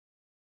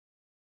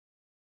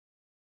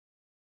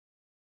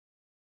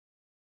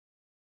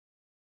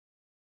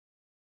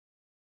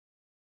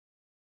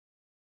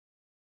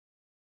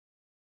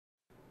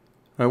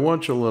I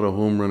watch a lot of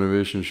home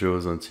renovation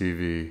shows on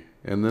TV,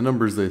 and the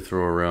numbers they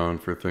throw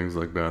around for things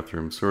like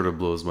bathrooms sort of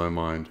blows my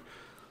mind.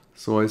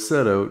 So I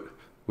set out,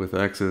 with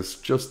access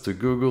just to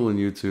Google and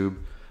YouTube,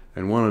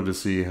 and wanted to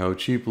see how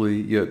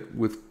cheaply, yet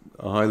with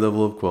a high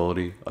level of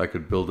quality, I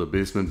could build a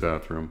basement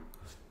bathroom.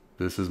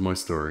 This is my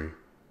story.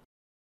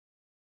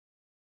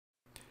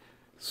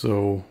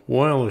 So,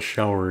 while a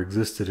shower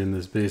existed in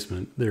this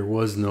basement, there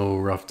was no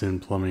roughed-in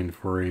plumbing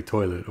for a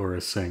toilet or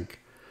a sink.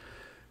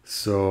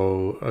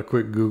 So a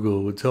quick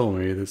Google would tell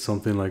me that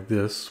something like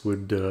this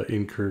would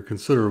incur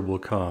considerable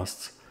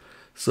costs.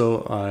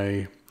 So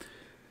I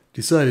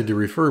decided to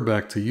refer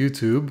back to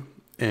YouTube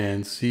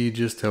and see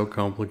just how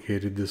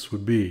complicated this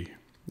would be.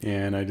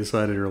 And I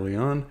decided early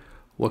on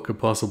what could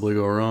possibly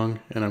go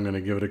wrong, and I'm going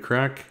to give it a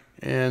crack.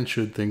 And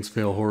should things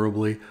fail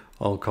horribly,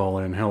 I'll call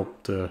in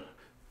help to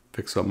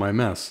fix up my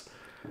mess.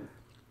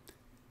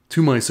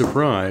 To my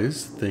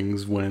surprise,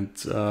 things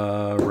went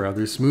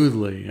rather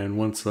smoothly, and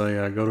once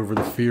I got over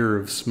the fear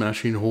of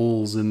smashing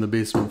holes in the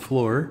basement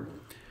floor,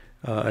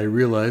 I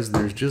realized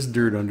there's just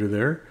dirt under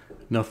there,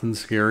 nothing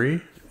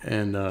scary,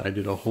 and I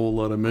did a whole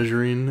lot of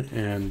measuring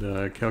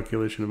and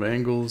calculation of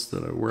angles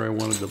where I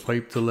wanted the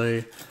pipe to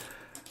lay.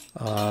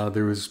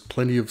 There was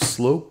plenty of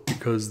slope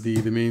because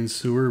the main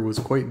sewer was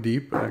quite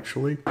deep,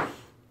 actually.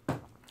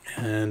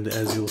 And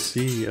as you'll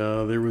see,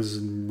 there was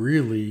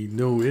really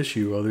no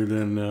issue other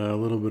than a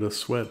little bit of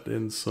sweat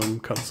and some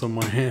cuts on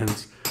my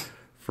hands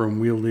from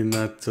wielding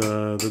that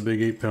the big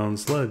 8-pound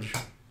sledge.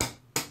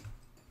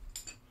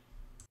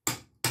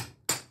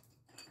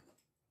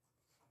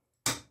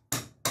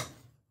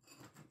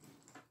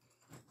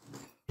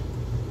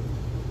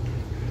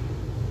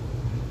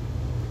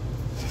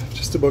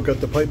 Just about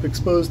got the pipe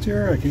exposed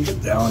here. I can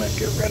get down and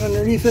get right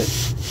underneath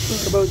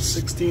it. About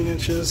 16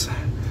 inches.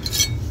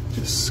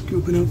 Just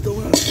scooping out the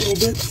last little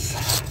bits.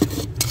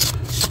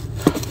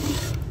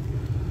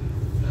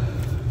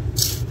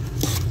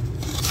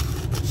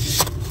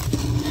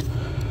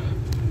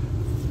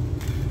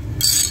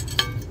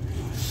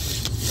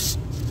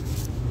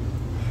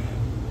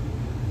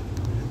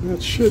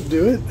 That should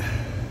do it.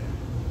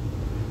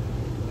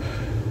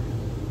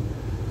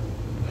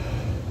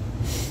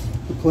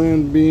 The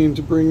plan being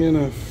to bring in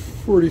a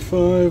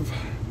 45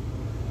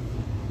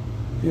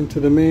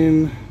 into the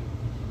main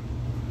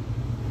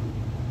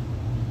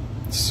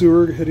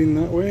sewer heading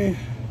that way,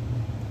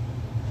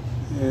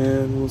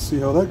 and we'll see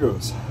how that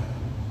goes.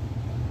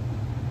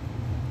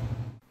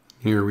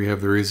 Here we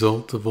have the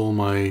result of all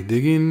my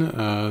digging.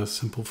 A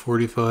simple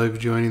 45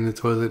 joining the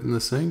toilet and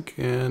the sink,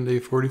 and a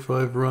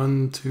 45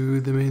 run to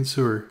the main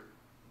sewer.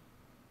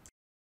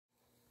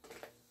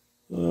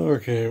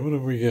 Okay, what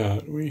have we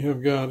got? We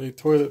have got a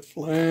toilet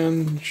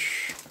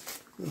flange,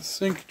 a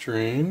sink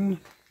drain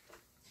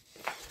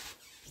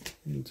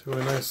into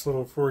a nice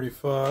little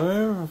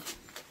 45.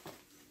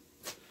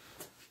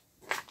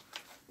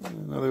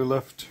 Another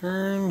left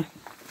turn,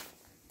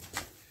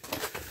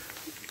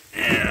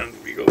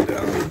 and we go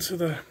down into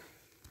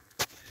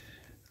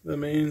the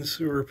main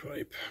sewer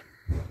pipe.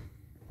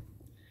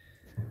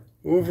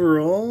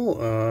 Overall,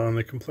 on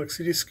the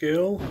complexity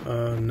scale,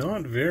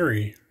 not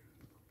very.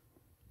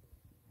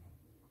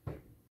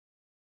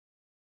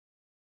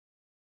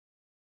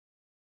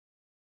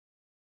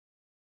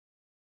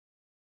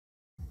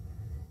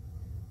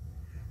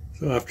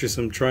 So after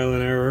some trial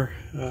and error,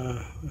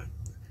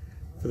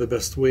 for the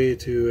best way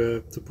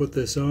to put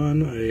this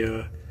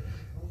on,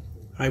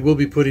 I will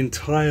be putting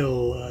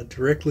tile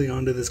directly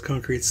onto this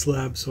concrete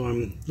slab, so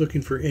I'm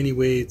looking for any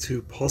way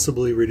to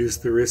possibly reduce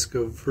the risk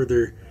of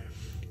further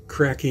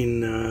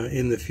cracking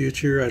in the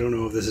future. I don't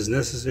know if this is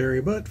necessary,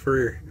 but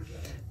for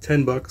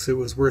 $10 it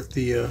was worth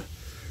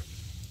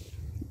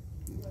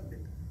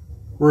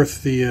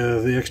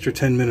the extra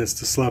 10 minutes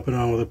to slap it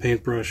on with a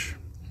paintbrush.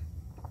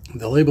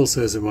 The label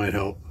says it might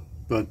help,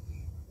 but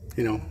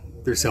you know,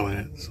 they're selling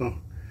it, so.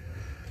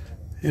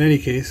 In any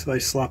case, I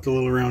slapped a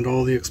little around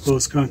all the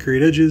exposed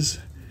concrete edges,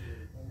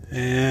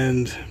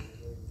 and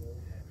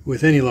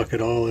with any luck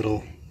at all,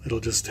 it'll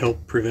just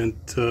help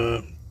prevent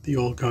the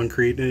old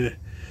concrete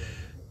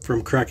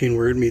from cracking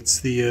where it meets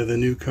the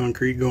new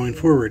concrete going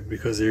forward,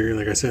 because there,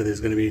 like I said,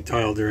 there's going to be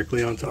tile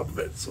directly on top of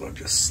it. So I've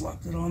just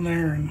slapped it on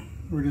there, and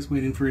we're just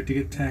waiting for it to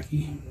get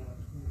tacky,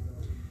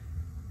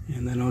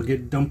 and then I'll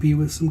get dumpy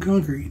with some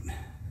concrete.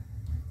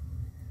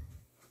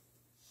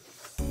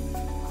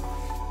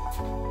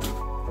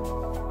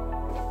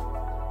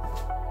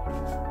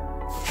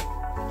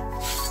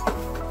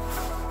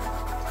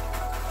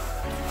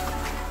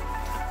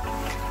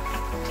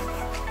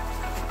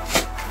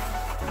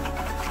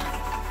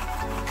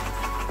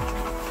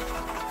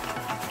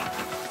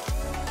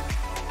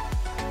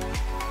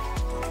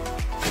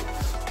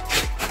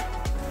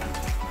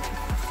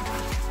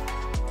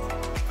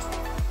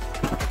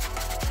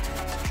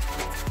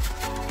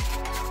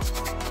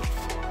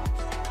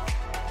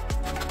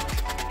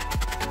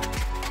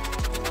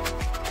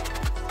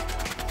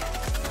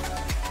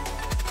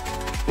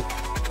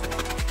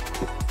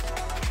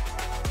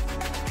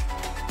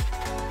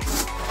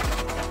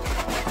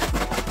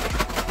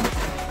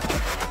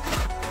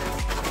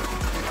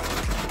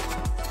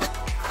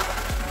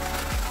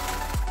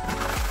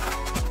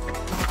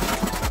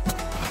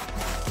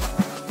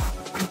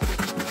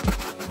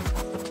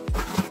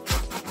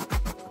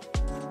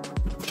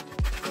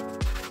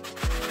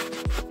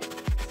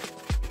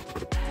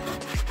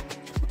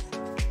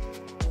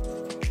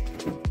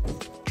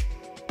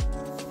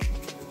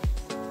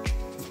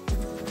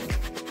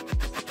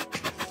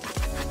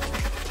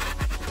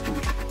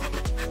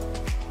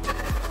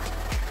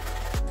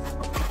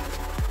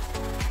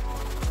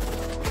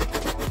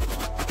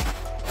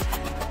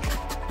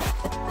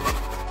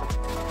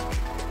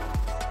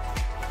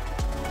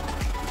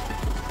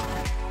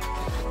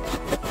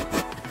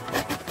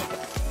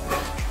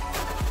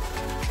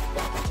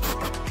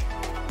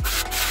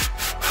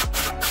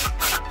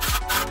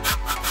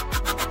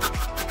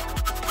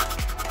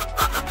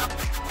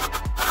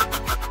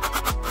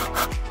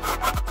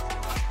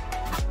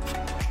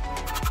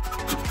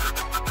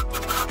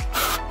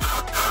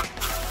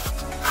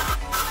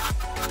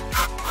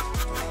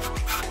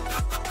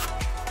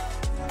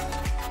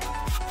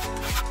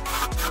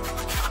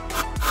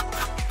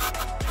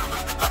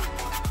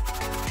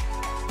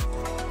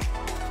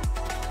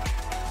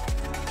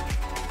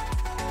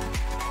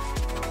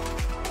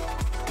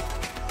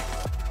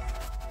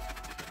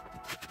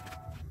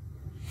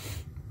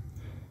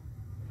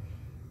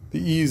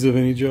 ease of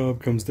any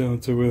job comes down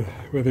to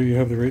whether you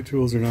have the right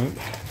tools or not.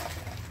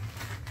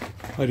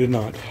 I did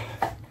not.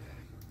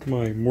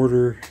 My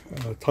mortar,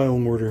 tile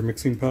mortar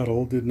mixing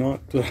paddle did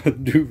not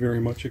do very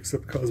much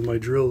except cause my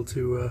drill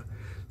to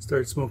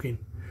start smoking.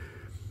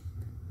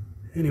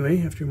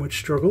 Anyway, after much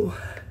struggle,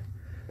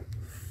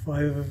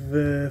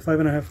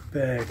 5.5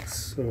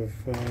 bags of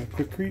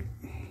Quikrete.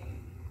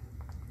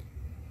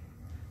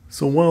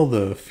 So while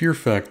the fear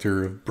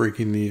factor of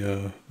breaking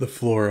the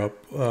floor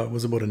up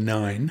was about a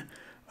 9,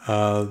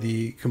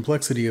 the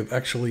complexity of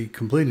actually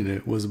completing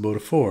it was about a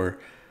 4.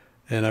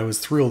 And I was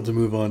thrilled to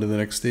move on to the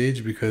next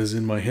stage because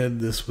in my head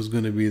this was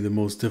going to be the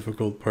most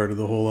difficult part of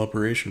the whole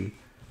operation.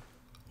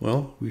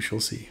 Well, we shall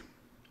see.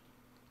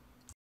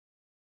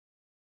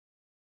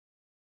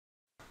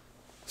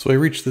 So I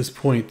reached this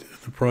point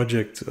of the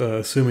project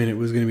assuming it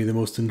was going to be the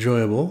most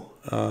enjoyable,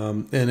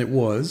 and it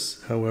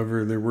was.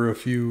 However, there were a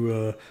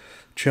few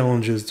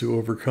challenges to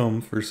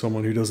overcome for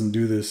someone who doesn't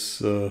do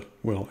this,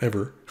 well,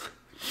 ever.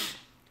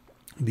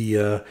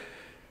 The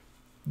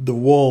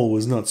wall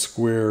was not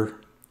square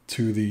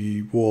to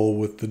the wall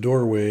with the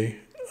doorway.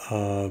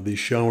 The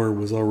shower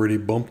was already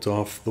bumped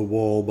off the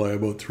wall by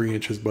about 3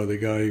 inches by the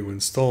guy who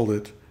installed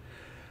it.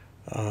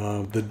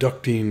 The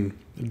ducting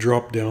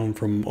dropped down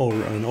from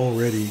an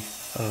already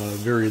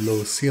very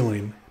low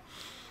ceiling.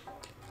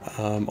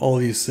 All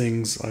these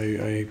things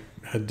I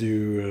had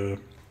to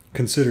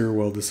consider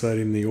while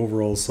deciding the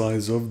overall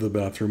size of the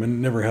bathroom,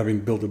 and never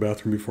having built a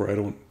bathroom before, I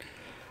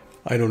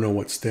don't know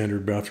what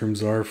standard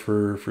bathrooms are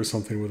for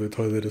something with a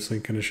toilet, a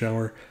sink, and a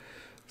shower.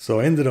 So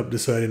I ended up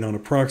deciding on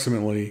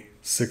approximately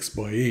 6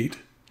 by 8,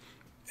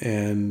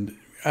 and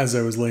as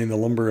I was laying the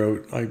lumber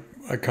out,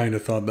 I kind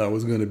of thought that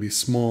was going to be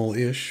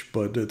small-ish,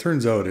 but it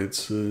turns out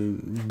it's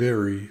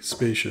very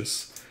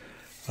spacious.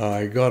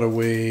 I got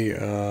away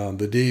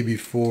the day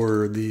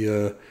before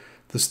the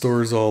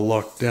stores all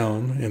locked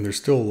down, and they're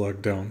still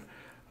locked down.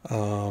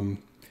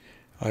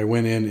 I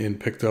went in and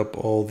picked up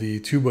all the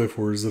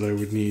 2x4s that I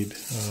would need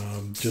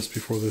just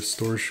before the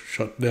store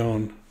shut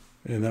down,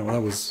 and that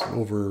was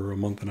over a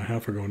month and a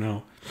half ago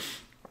now.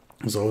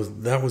 So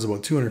that was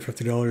about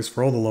 $250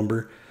 for all the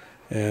lumber,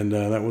 and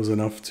that was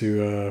enough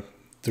to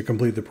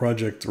complete the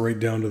project right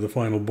down to the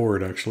final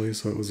board, actually,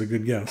 so it was a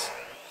good guess.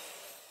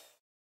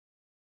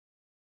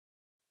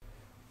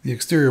 The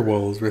exterior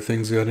walls where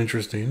things got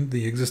interesting.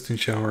 The existing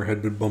shower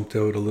had been bumped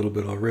out a little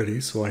bit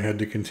already, so I had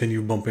to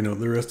continue bumping out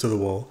the rest of the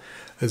wall,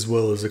 as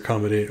well as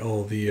accommodate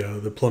all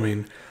the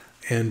plumbing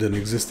and an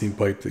existing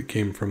pipe that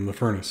came from the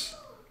furnace.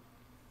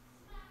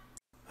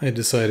 I had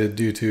decided,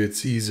 due to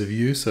its ease of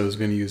use, I was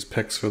going to use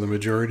PEX for the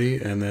majority,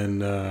 and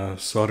then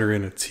solder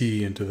in a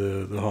T into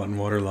the hot and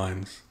water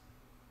lines.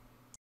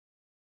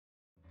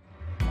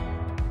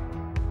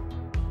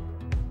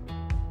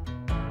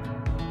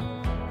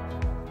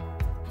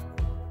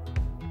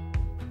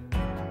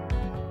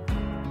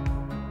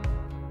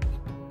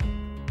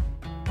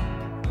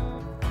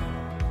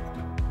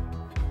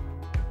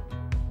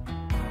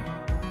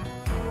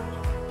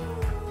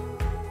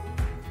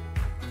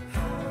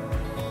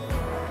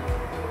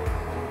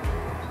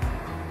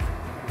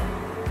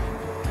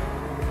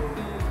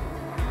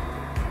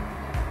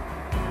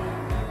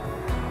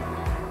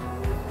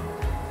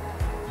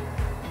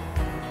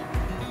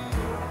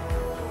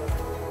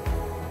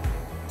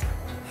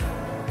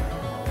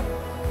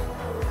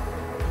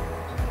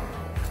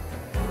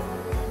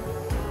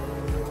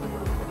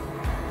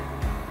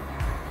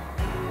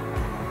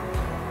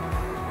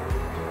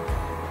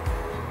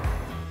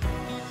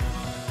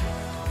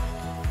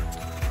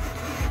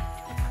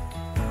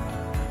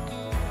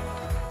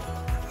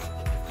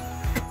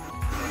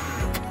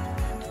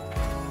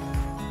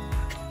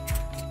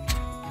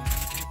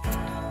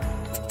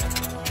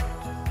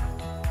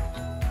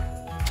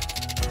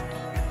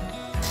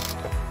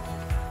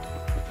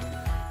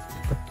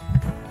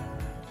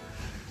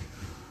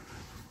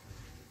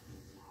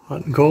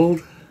 Hot and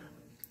cold.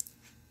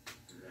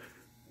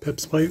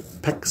 PEX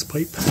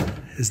pipe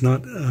is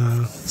not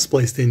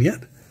spliced in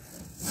yet.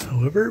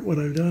 However, what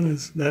I've done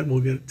is that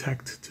will get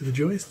tacked to the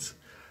joists.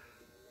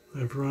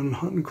 I've run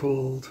hot and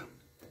cold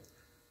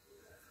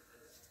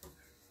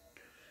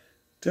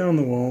down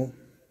the wall,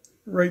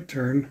 right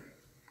turn.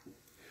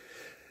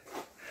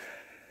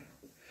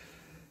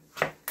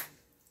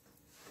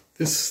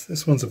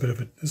 This one's a bit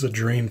of a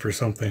drain for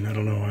something. I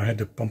don't know. I had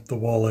to bump the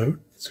wall out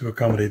to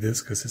accommodate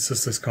this because it's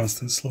just this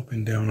constant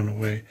sloping down and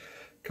away.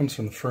 It comes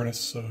from the furnace,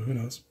 so who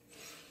knows.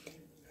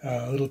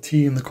 A little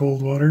tea in the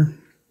cold water.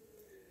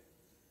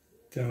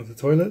 Down to the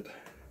toilet.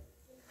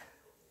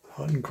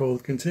 Hot and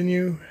cold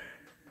continue.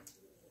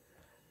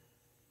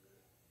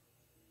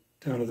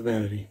 Down to the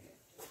vanity.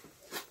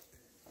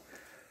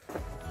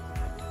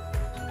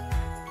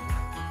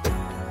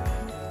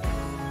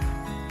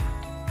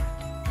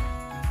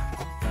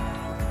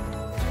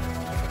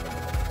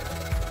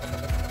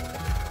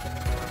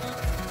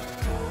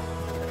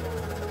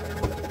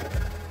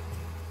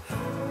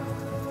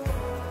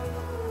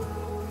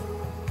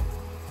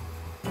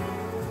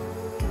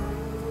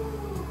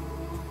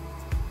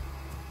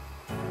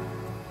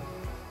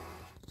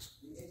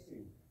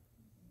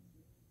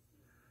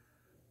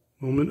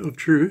 Moment of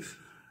truth.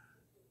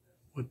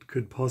 What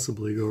could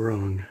possibly go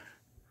wrong?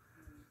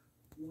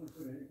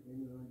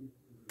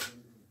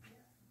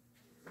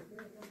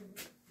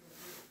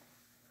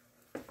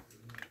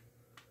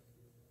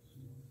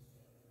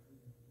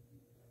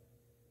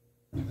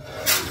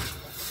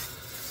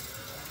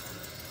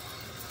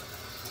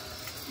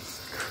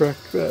 Crack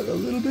that a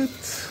little bit.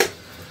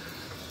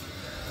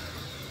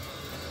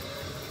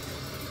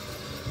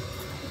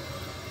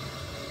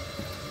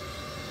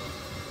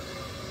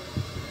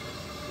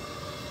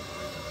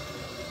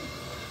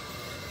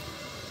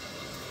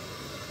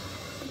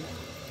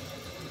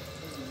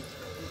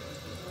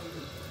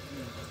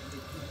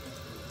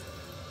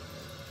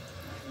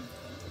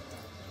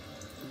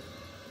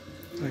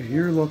 I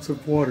hear lots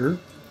of water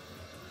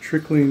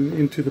trickling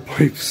into the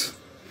pipes.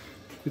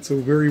 It's a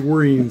very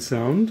worrying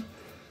sound,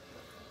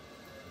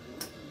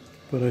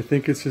 but I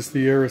think it's just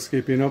the air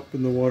escaping up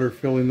and the water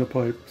filling the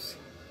pipes.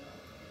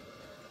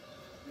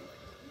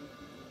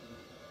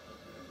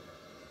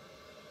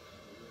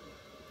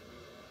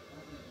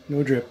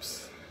 No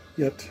drips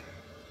yet.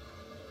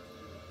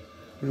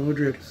 No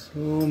drips.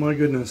 Oh my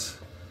goodness.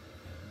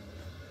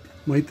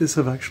 Might this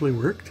have actually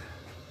worked?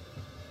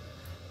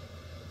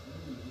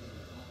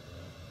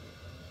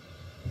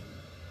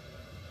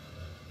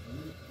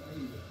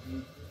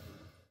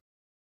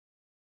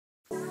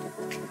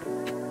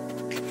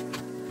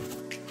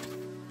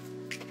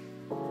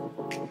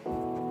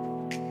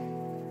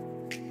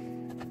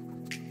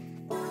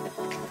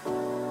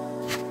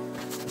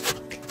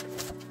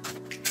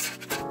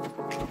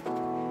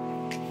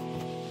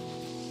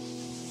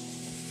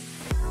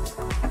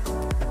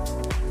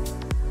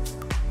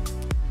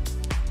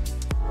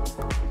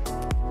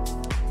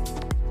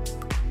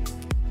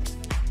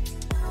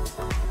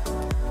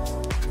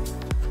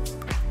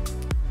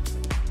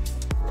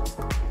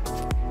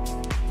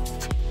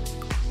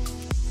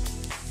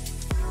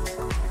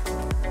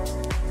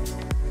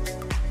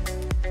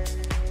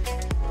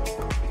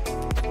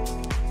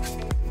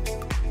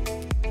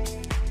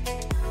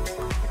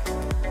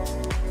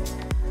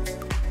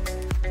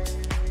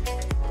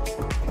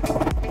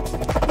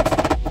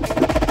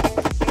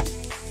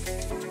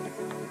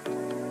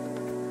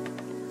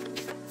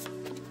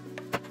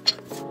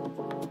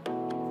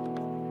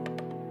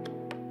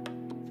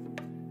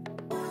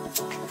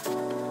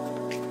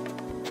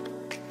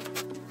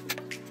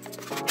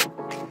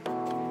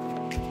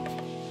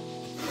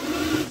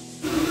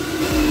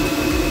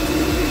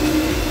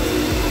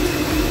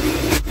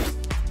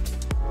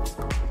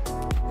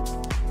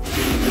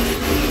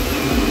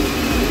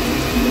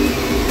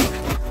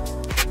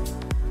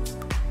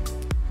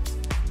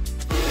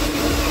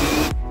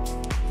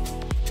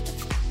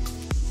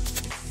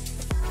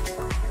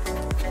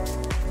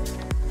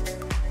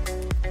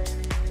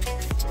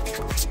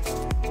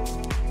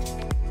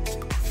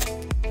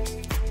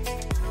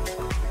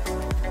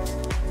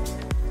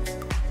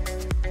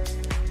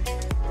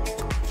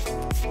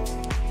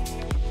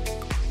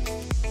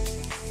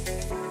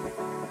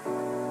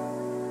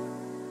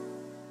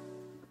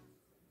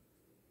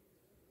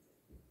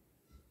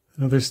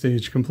 Another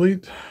stage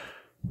complete,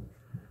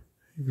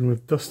 even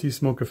with dusty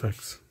smoke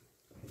effects.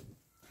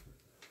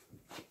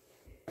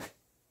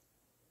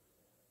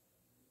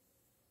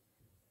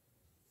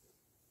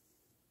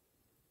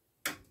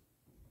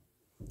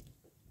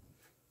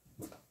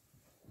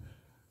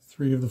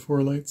 Three of the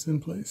 4 lights in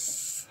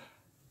place.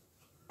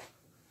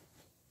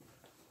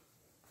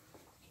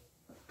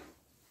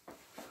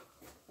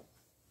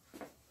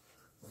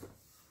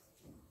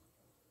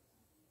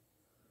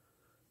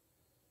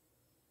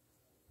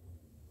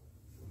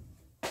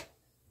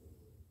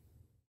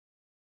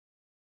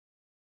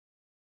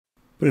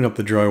 Putting up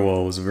the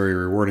drywall was a very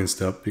rewarding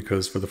step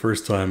because for the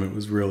first time it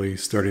was really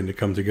starting to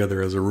come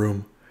together as a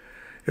room.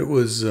 It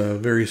was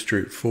very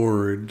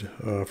straightforward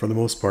for the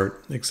most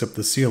part, except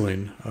the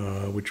ceiling,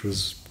 which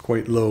was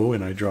quite low,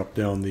 and I dropped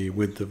down the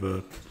width of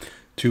a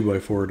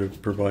 2x4 to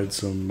provide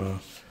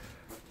some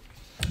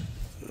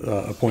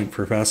a point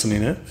for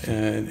fastening it,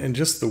 and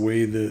just the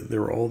way that there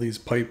were all these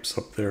pipes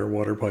up there,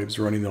 water pipes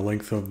running the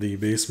length of the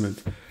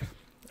basement.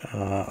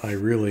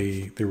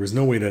 There was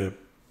no way to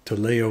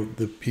lay out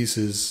the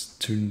pieces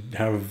to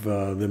have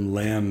them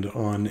land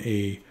on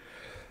a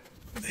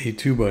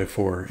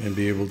 2x4 and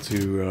be able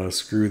to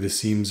screw the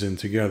seams in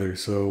together.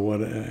 So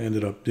what I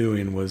ended up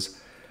doing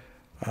was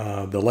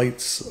the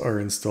lights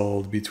are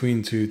installed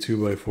between two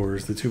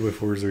 2x4s. The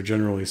 2x4s are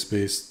generally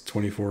spaced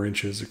 24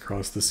 inches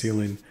across the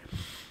ceiling,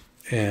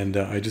 and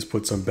I just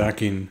put some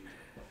backing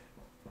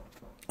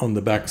on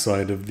the back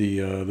side of the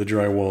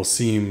drywall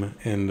seam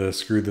and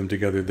screwed them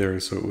together there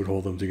so it would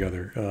hold them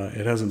together.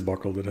 It hasn't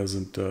buckled. It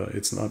hasn't.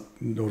 It's not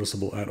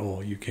noticeable at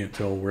all. You can't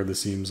tell where the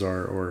seams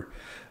are or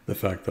the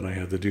fact that I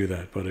had to do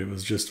that. But it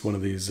was just one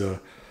of these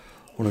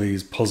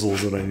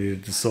puzzles that I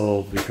needed to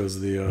solve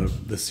because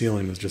the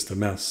ceiling is just a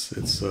mess.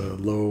 It's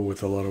low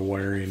with a lot of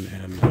wiring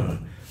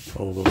and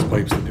all of those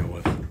pipes to deal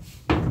with.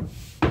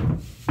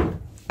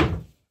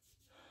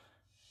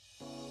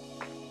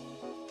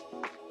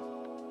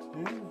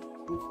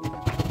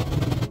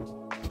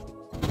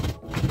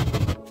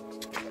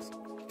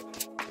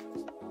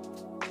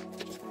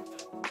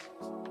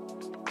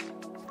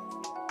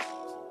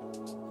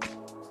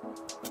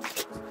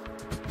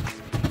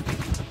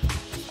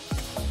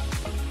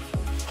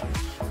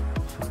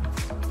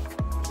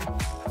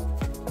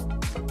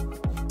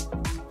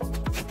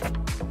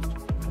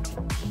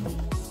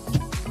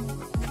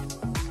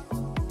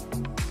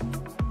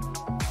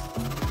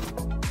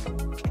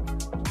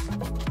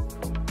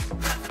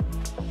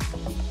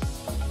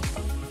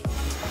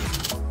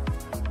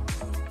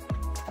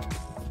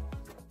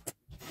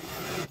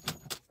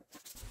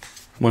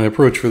 My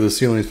approach for the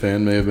ceiling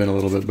fan may have been a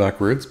little bit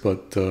backwards,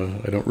 but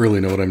I don't really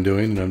know what I'm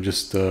doing. I'm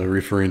just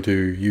referring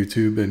to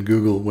YouTube and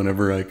Google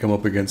whenever I come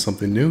up against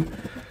something new.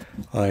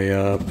 I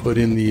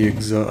ran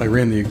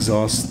the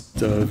exhaust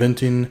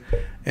venting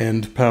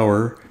and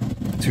power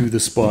to the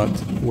spot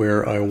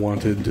where I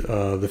wanted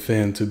the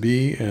fan to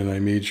be, and I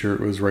made sure it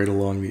was right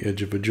along the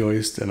edge of a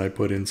joist, and I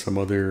put in some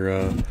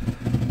other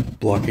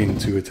blocking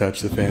to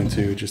attach the fan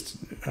to, just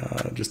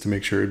to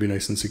make sure it'd be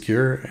nice and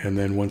secure. And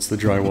then once the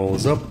drywall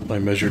was up, I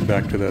measured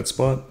back to that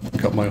spot,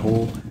 cut my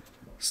hole,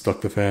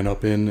 stuck the fan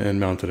up in, and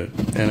mounted it,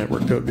 and it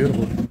worked out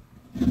beautifully.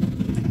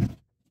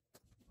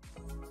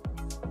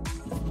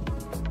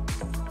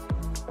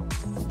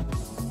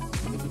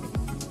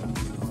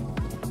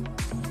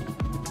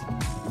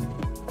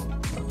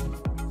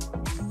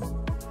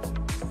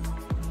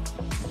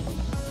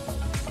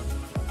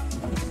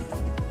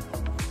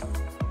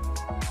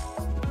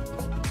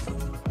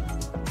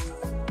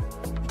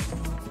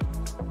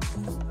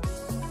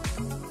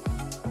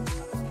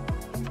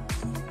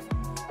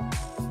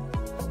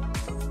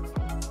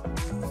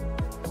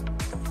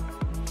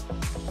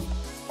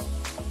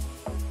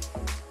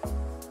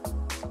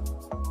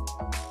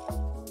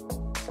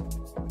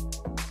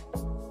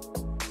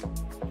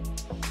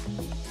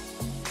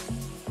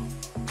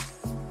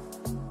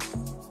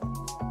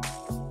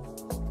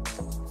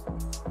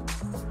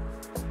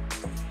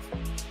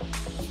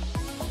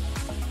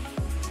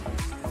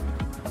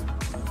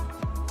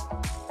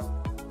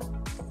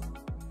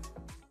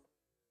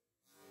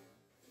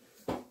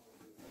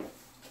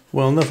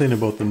 Well, nothing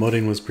about the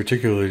mudding was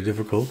particularly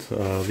difficult.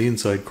 The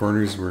inside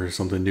corners were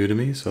something new to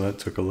me, so that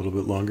took a little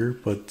bit longer,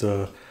 but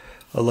a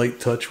light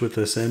touch with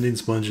a sanding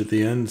sponge at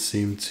the end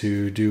seemed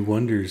to do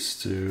wonders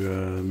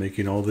to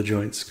making all the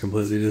joints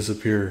completely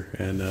disappear,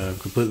 and I'm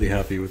completely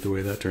happy with the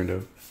way that turned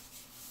out.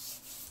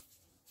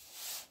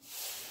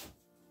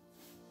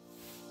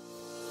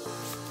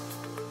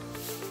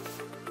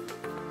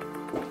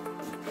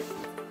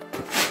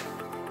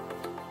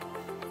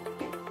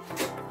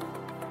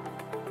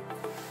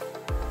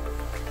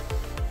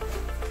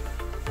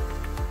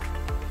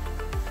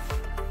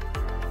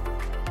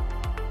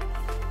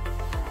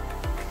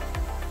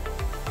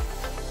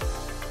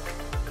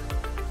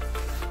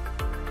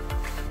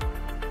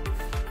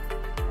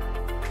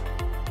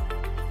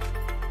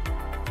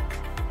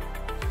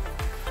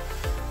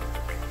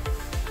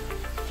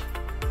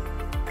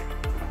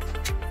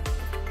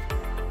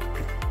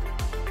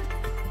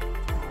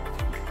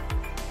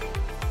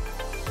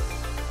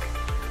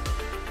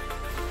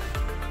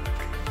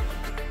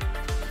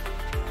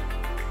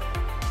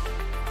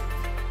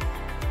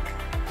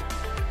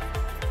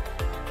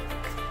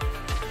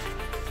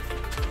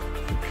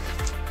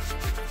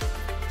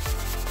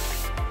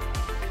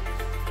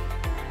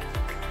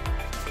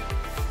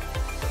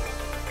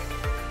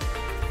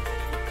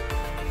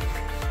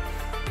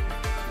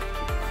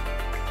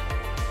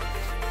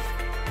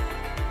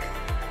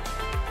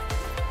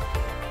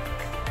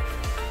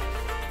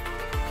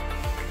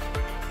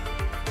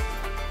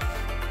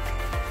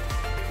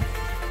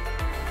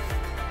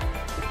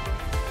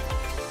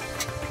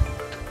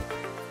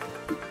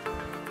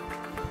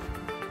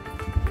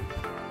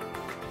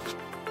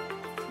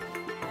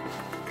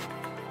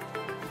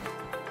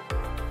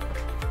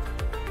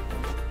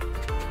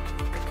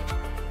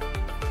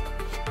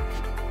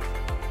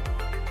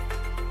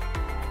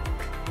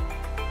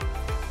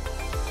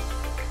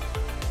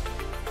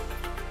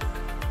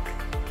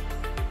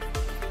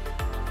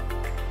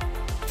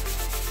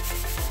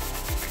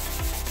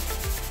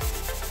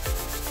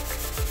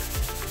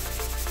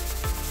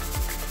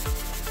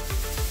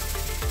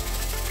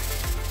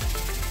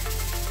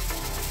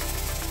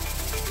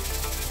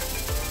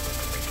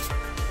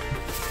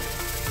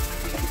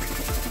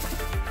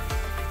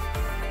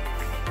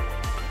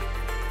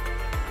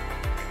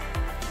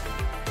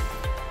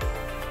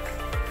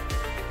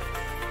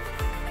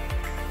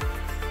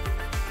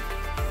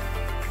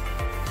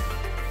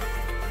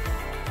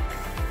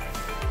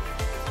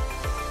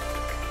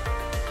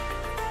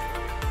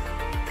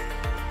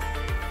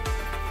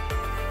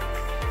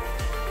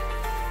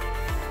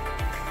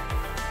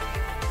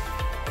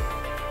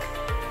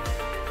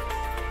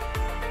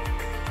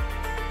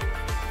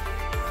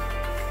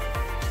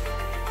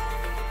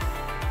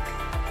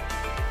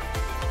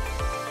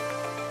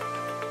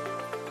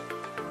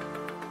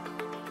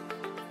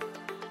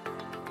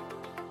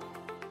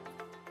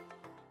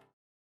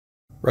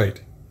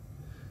 Right.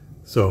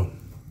 So,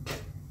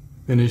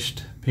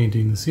 finished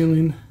painting the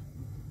ceiling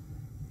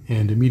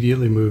and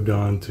immediately moved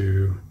on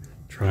to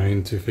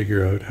trying to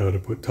figure out how to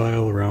put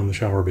tile around the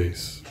shower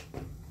base.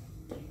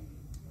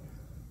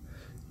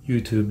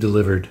 YouTube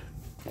delivered.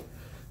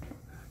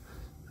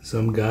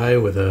 Some guy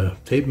with a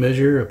tape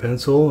measure, a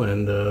pencil,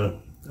 and a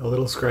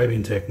little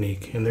scribing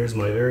technique. And there's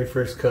my very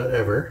first cut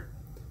ever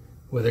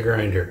with a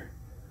grinder.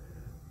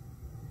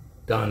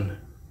 Done.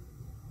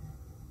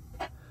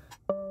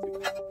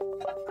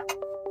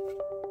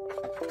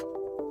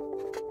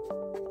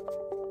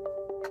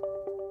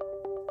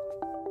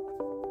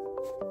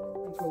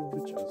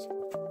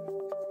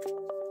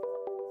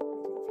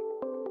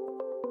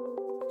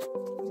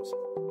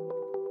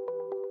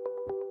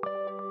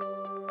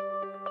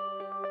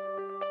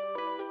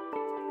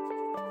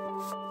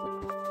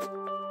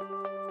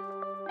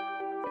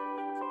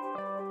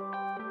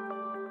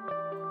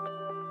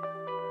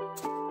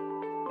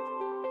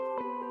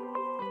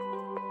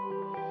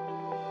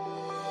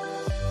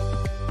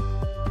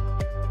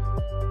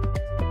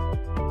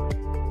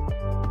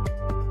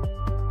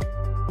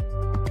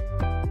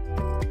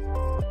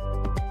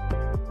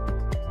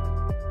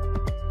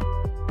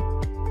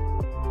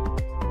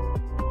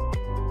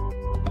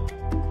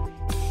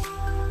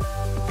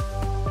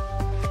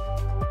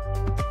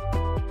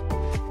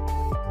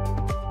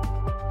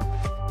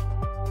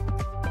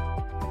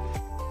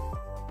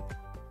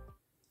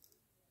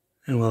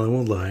 And well, I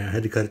won't lie, I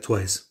had to cut it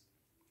twice.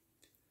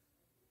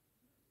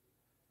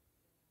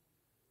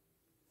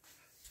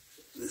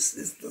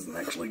 This doesn't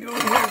actually go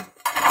in here.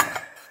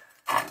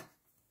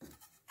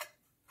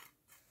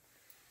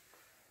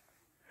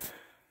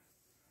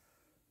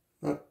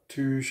 Not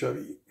too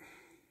shabby.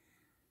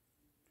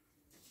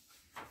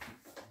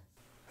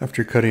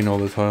 After cutting all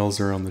the tiles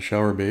around the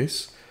shower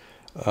base,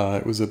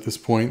 it was at this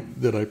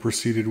point that I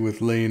proceeded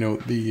with laying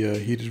out the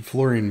heated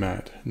flooring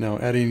mat. Now,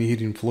 adding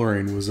heating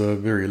flooring was a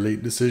very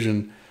late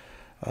decision.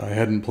 I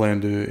hadn't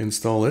planned to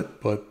install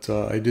it, but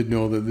I did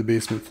know that the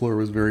basement floor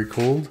was very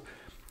cold.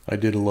 I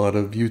did a lot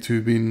of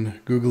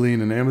YouTubing,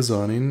 Googling, and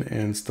Amazoning,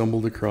 and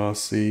stumbled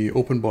across the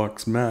open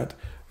box mat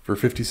for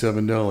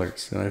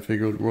 $57. And I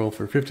figured, well,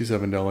 for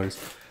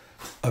 $57,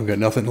 I've got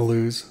nothing to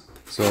lose.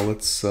 So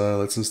let's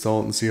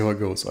install it and see how it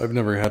goes. I've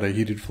never had a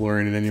heated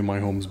flooring in any of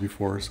my homes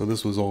before, so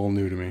this was all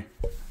new to me.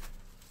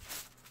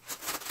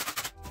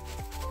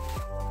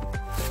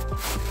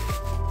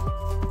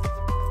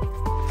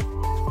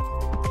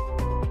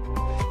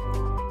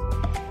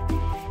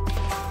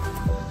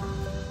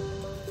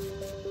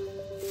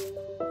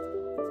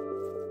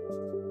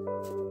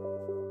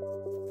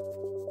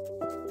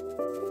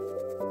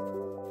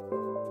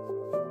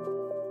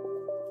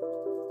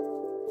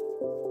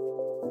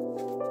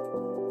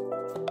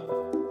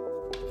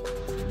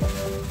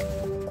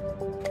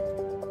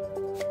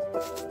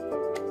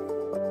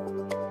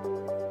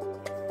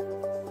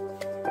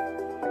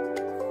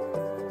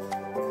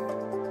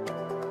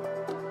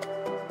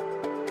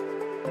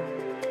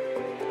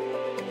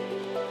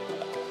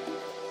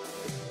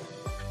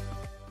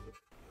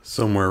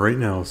 Somewhere right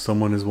now,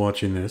 someone is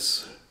watching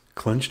this,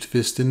 clenched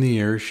fist in the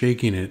air,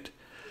 shaking it,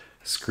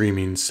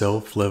 screaming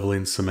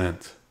self-leveling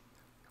cement.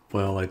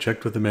 Well, I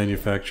checked with the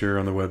manufacturer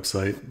on the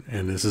website,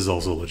 and this is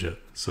also legit,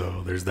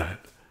 so there's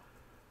that.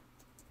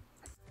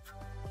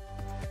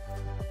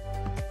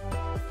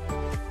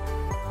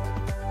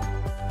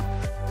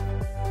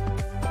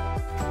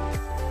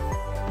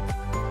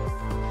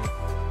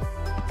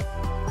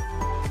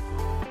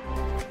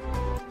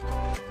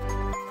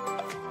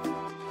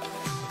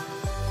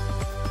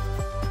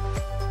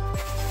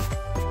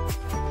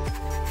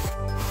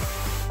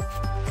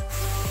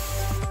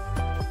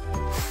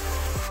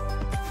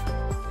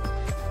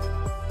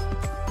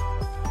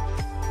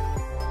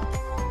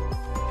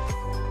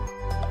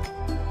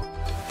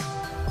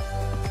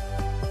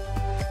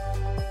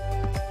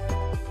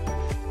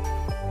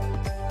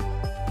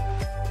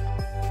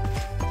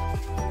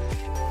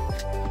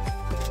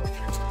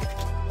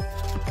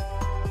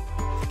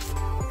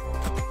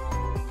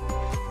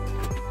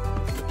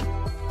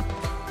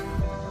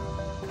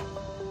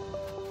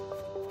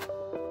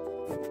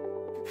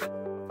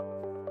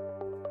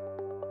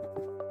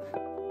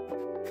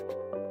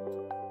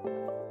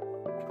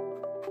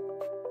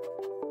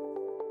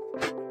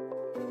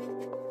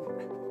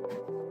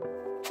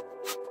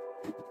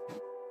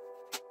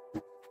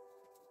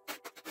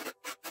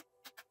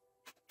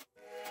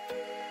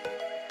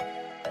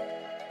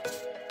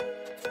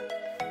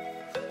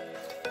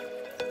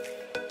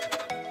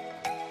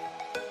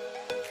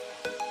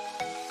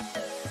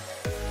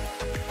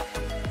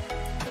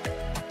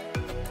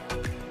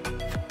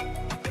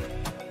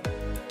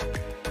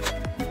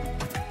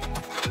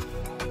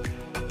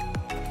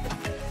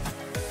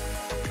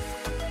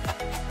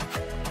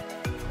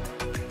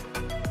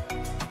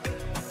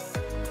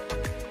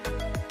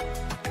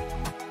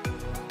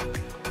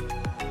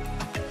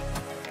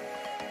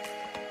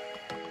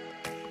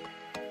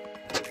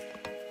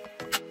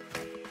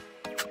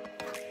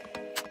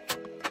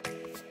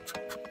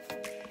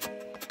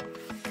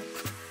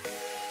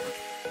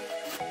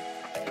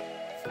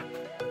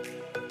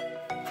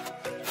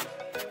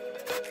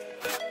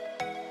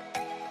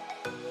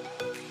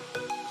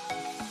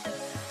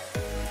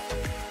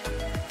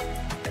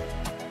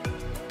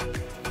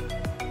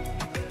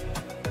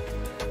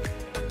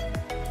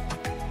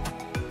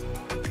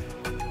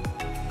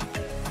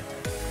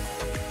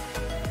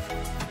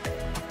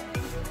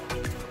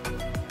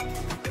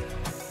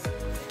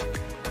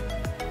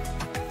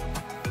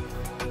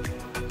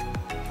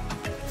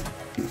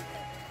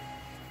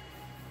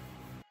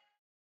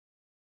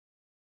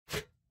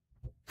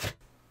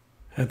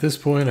 At this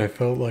point, I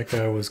felt like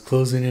I was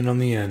closing in on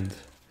the end.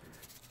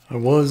 I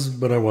was,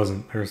 but I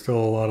wasn't. There were still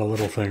a lot of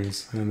little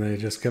things, and they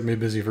just kept me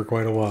busy for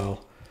quite a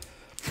while.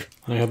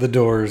 I had the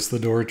doors, the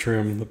door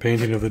trim, the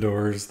painting of the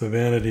doors, the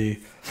vanity,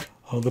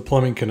 all the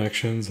plumbing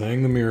connections,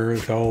 hang the mirror,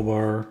 the towel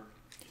bar,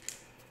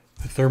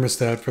 the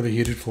thermostat for the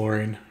heated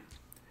flooring.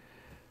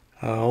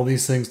 All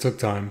these things took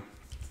time.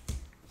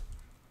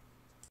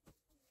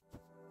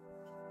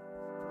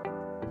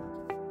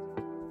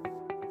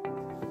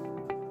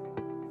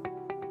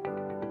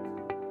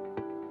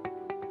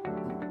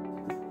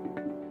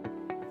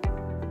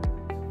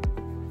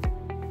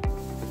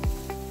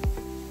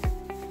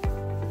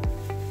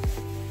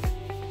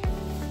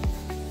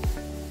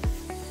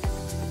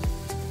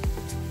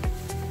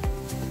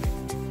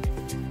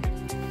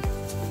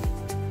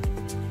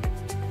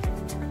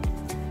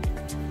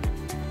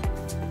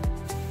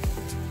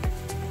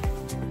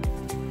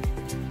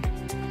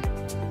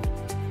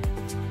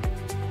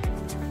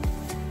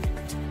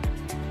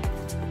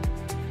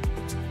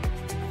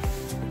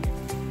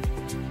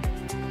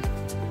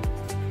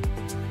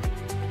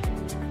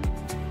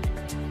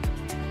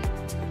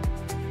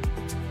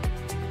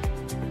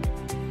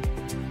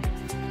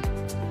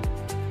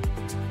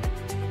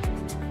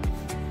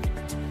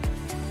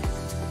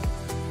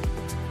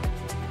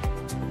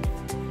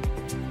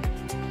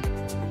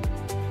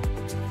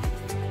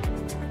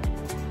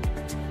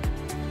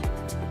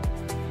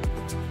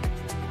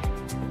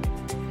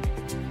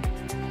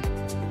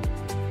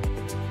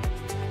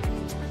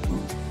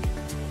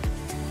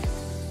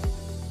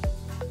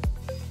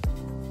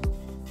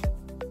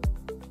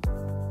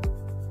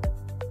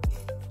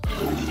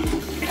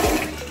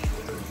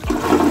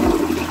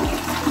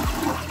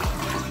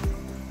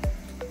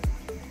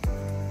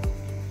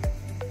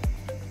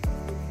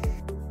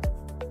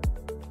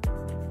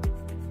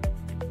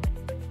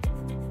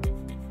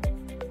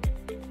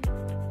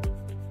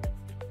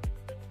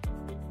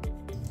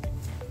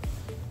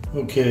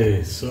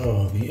 Okay,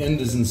 so the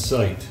end is in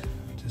sight.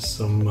 Just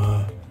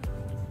some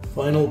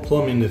final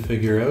plumbing to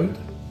figure out.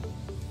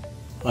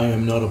 I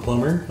am not a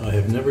plumber. I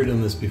have never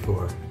done this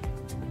before.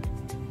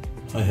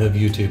 I have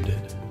YouTubed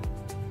it.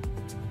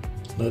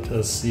 Let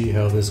us see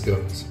how this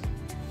goes.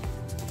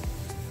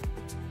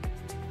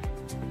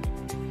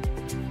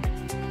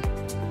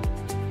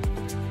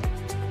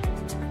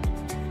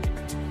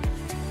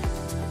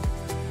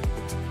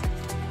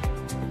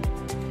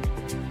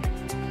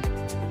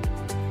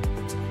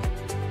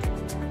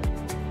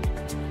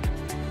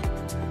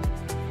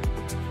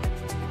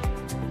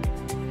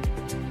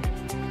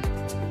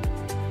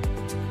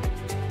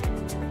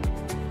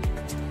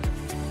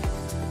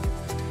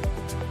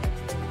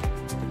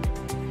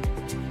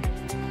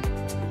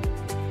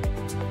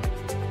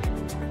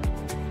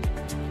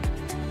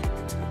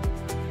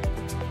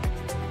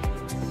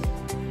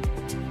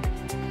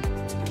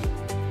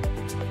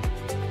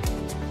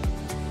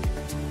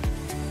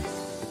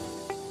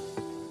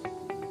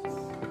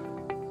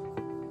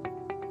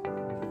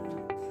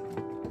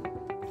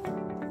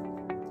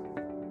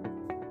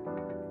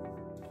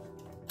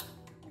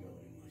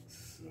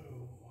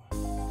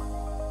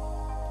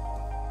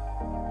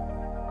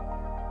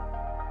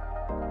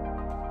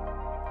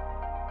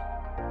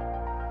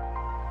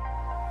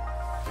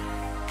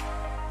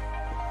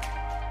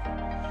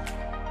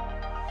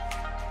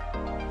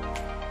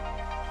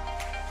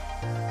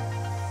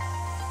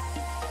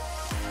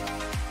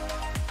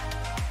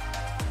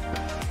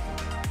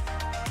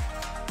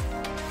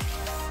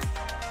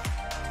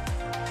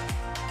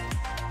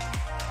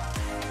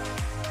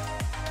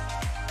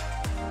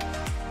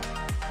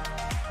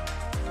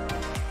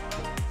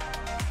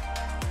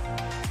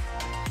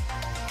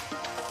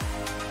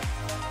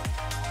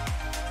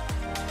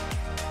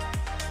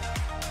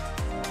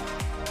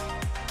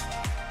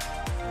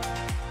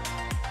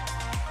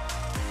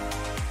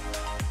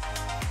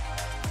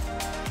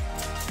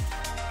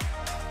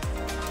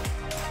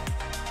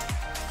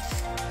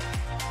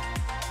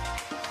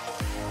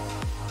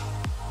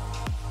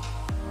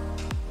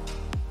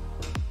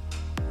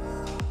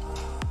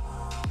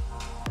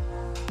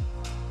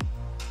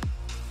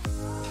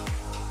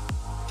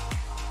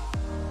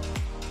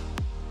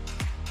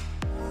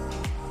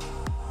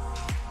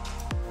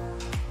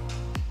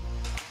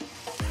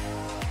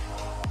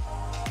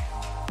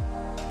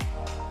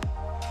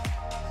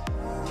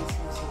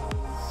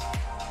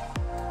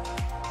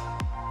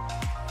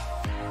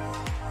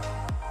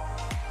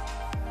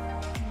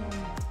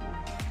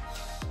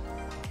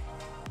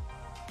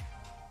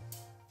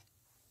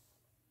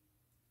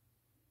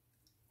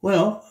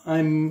 Well,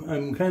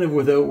 I'm kind of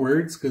without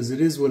words because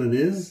it is what it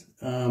is.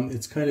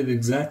 It's kind of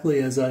exactly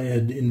as I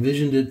had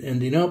envisioned it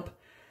ending up.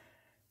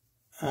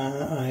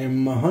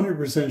 I'm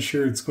 100%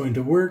 sure it's going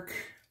to work,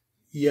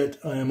 yet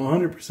I am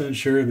 100%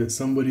 sure that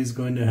somebody's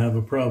going to have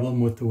a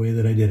problem with the way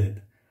that I did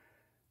it.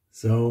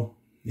 So,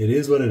 it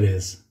is what it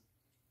is.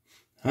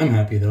 I'm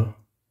happy though.